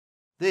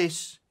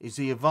This is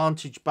the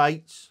Advantage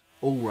Baits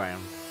All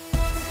Round.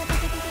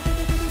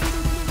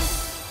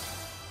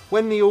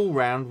 When the All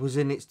Round was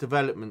in its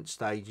development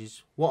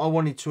stages, what I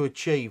wanted to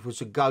achieve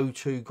was a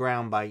go-to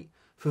ground bait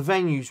for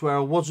venues where I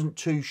wasn't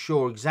too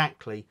sure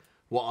exactly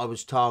what I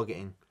was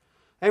targeting.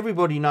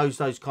 Everybody knows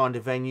those kind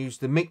of venues,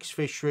 the mixed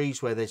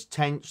fisheries where there's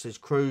tench, there's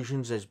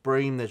crucians, there's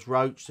bream, there's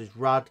roach, there's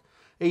rudd,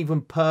 even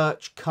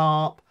perch,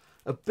 carp,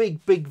 a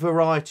big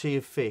variety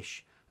of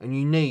fish, and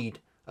you need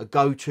a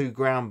go-to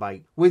ground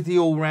bait. With the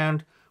All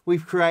Round,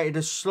 we've created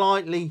a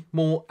slightly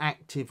more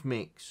active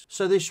mix.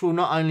 So this will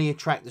not only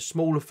attract the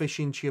smaller fish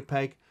into your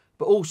peg,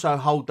 but also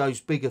hold those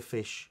bigger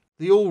fish.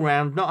 The All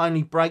Round not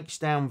only breaks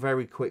down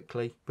very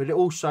quickly, but it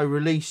also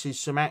releases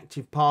some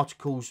active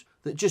particles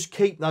that just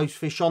keep those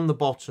fish on the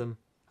bottom,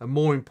 and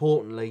more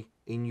importantly,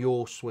 in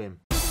your swim.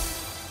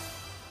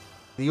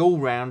 The All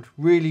Round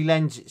really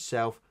lends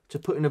itself to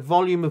putting a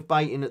volume of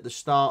bait in at the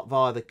start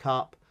via the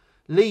cup,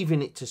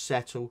 leaving it to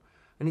settle,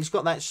 and it's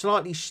got that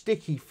slightly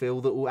sticky feel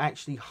that will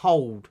actually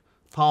hold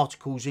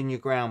particles in your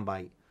ground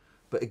bait.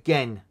 But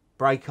again,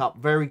 break up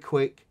very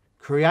quick,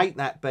 create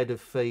that bed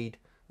of feed,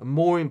 and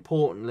more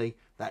importantly,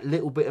 that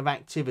little bit of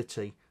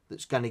activity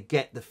that's going to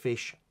get the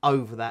fish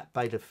over that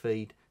bed of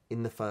feed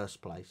in the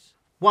first place.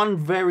 One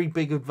very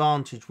big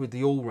advantage with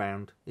the All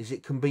Round is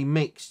it can be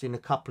mixed in a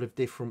couple of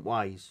different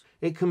ways.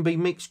 It can be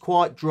mixed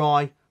quite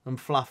dry and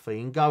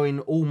fluffy and going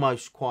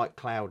almost quite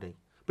cloudy.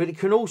 But it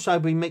can also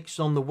be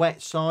mixed on the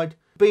wet side.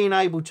 Being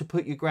able to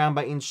put your ground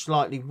bait in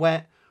slightly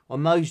wet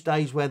on those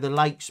days where the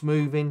lake's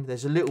moving,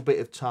 there's a little bit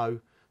of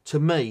tow, to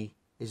me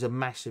is a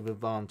massive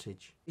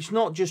advantage. It's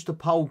not just a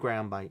pole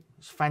ground bait.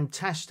 It's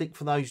fantastic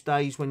for those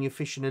days when you're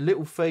fishing a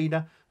little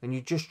feeder and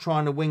you're just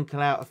trying to winkle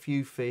out a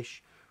few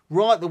fish,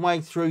 right the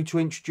way through to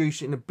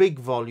introduce it in a big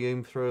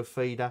volume through a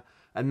feeder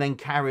and then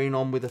carrying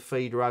on with a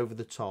feeder over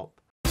the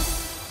top.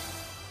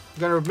 I'm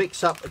going to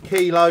mix up a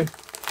kilo.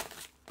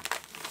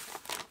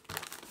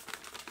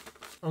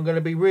 I'm going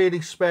to be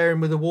really sparing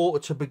with the water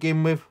to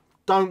begin with.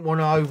 Don't want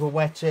to over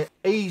wet it.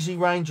 Easy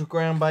range of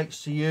ground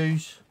baits to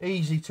use,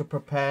 easy to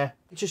prepare.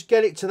 Just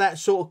get it to that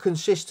sort of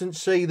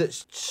consistency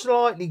that's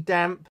slightly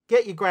damp.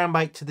 Get your ground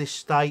bait to this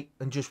state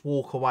and just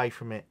walk away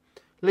from it.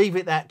 Leave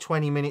it that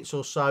 20 minutes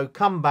or so,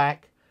 come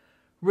back,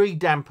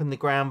 re-dampen the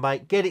ground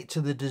bait, get it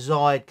to the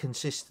desired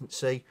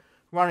consistency,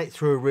 run it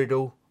through a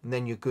riddle, and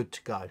then you're good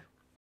to go.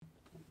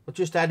 I've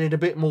just added a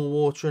bit more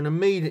water and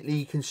immediately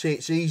you can see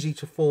it's easy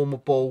to form a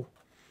ball.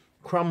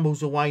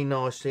 Crumbles away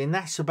nicely, and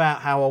that's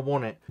about how I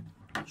want it.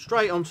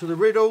 Straight onto the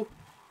riddle.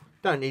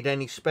 Don't need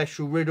any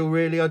special riddle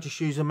really, I just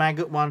use a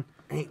maggot one.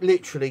 It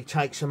literally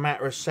takes a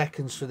matter of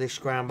seconds for this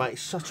ground bait.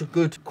 It's such a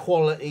good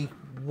quality,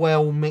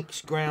 well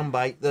mixed ground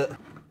bait that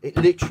it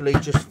literally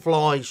just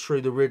flies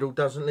through the riddle,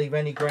 doesn't leave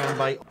any ground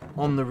bait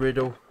on the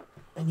riddle.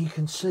 And you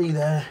can see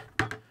there,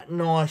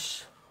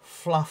 nice,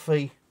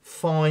 fluffy,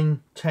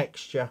 fine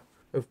texture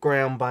of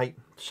ground bait.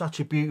 Such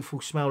a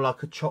beautiful smell,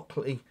 like a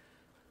chocolatey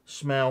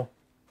smell.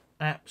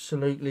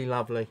 Absolutely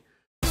lovely.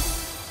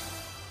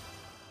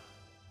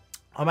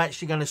 I'm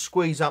actually going to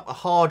squeeze up a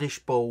hardish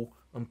ball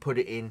and put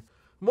it in.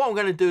 And what I'm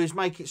going to do is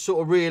make it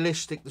sort of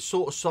realistic, the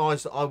sort of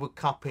size that I would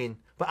cup in.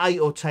 But 8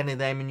 or 10 of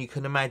them, and you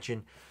can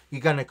imagine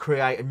you're going to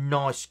create a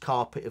nice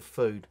carpet of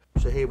food.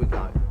 So here we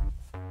go.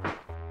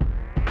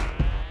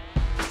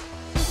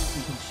 You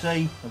can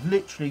see I've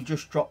literally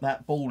just dropped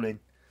that ball in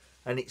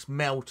and it's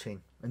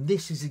melting. And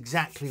this is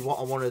exactly what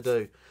I want to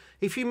do.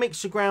 If you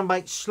mix the ground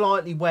bait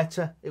slightly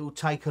wetter, it will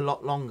take a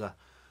lot longer.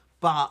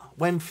 But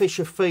when fish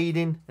are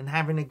feeding and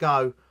having a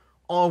go,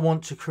 I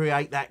want to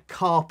create that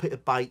carpet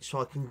of bait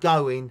so I can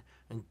go in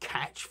and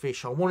catch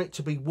fish. I want it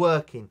to be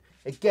working.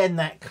 Again,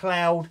 that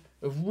cloud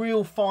of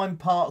real fine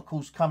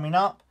particles coming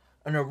up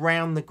and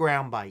around the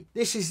ground bait.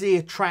 This is the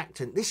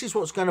attractant. This is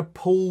what's going to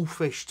pull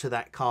fish to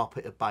that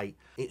carpet of bait.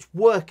 It's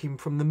working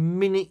from the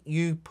minute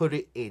you put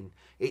it in.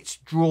 It's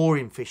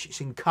drawing fish, it's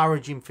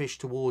encouraging fish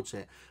towards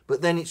it.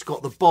 But then it's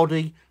got the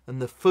body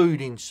and the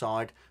food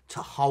inside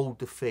to hold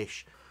the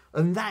fish.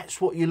 And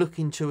that's what you're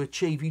looking to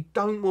achieve. You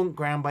don't want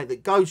ground bait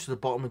that goes to the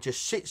bottom and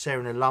just sits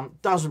there in a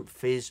lump, doesn't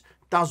fizz,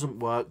 doesn't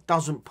work,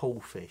 doesn't pull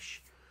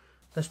fish.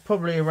 That's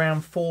probably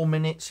around 4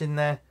 minutes in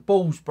there.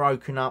 Ball's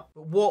broken up.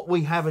 But what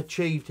we have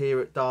achieved here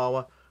at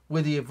Daiwa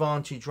with the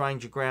Advantage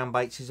range of ground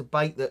baits is a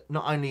bait that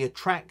not only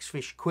attracts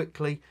fish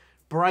quickly,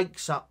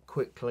 breaks up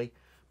quickly,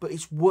 but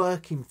it's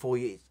working for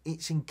you.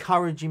 It's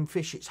encouraging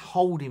fish, it's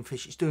holding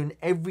fish, it's doing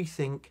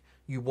everything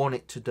you want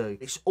it to do.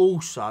 It's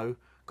also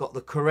got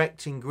the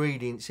correct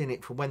ingredients in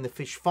it for when the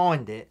fish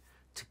find it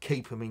to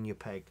keep them in your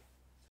peg.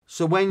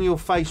 So when you're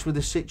faced with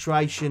a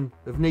situation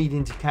of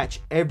needing to catch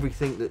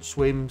everything that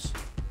swims,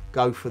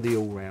 go for the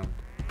All Round.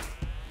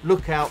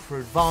 Look out for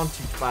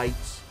Advantage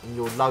baits in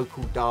your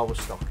local Daiwa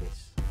stockist.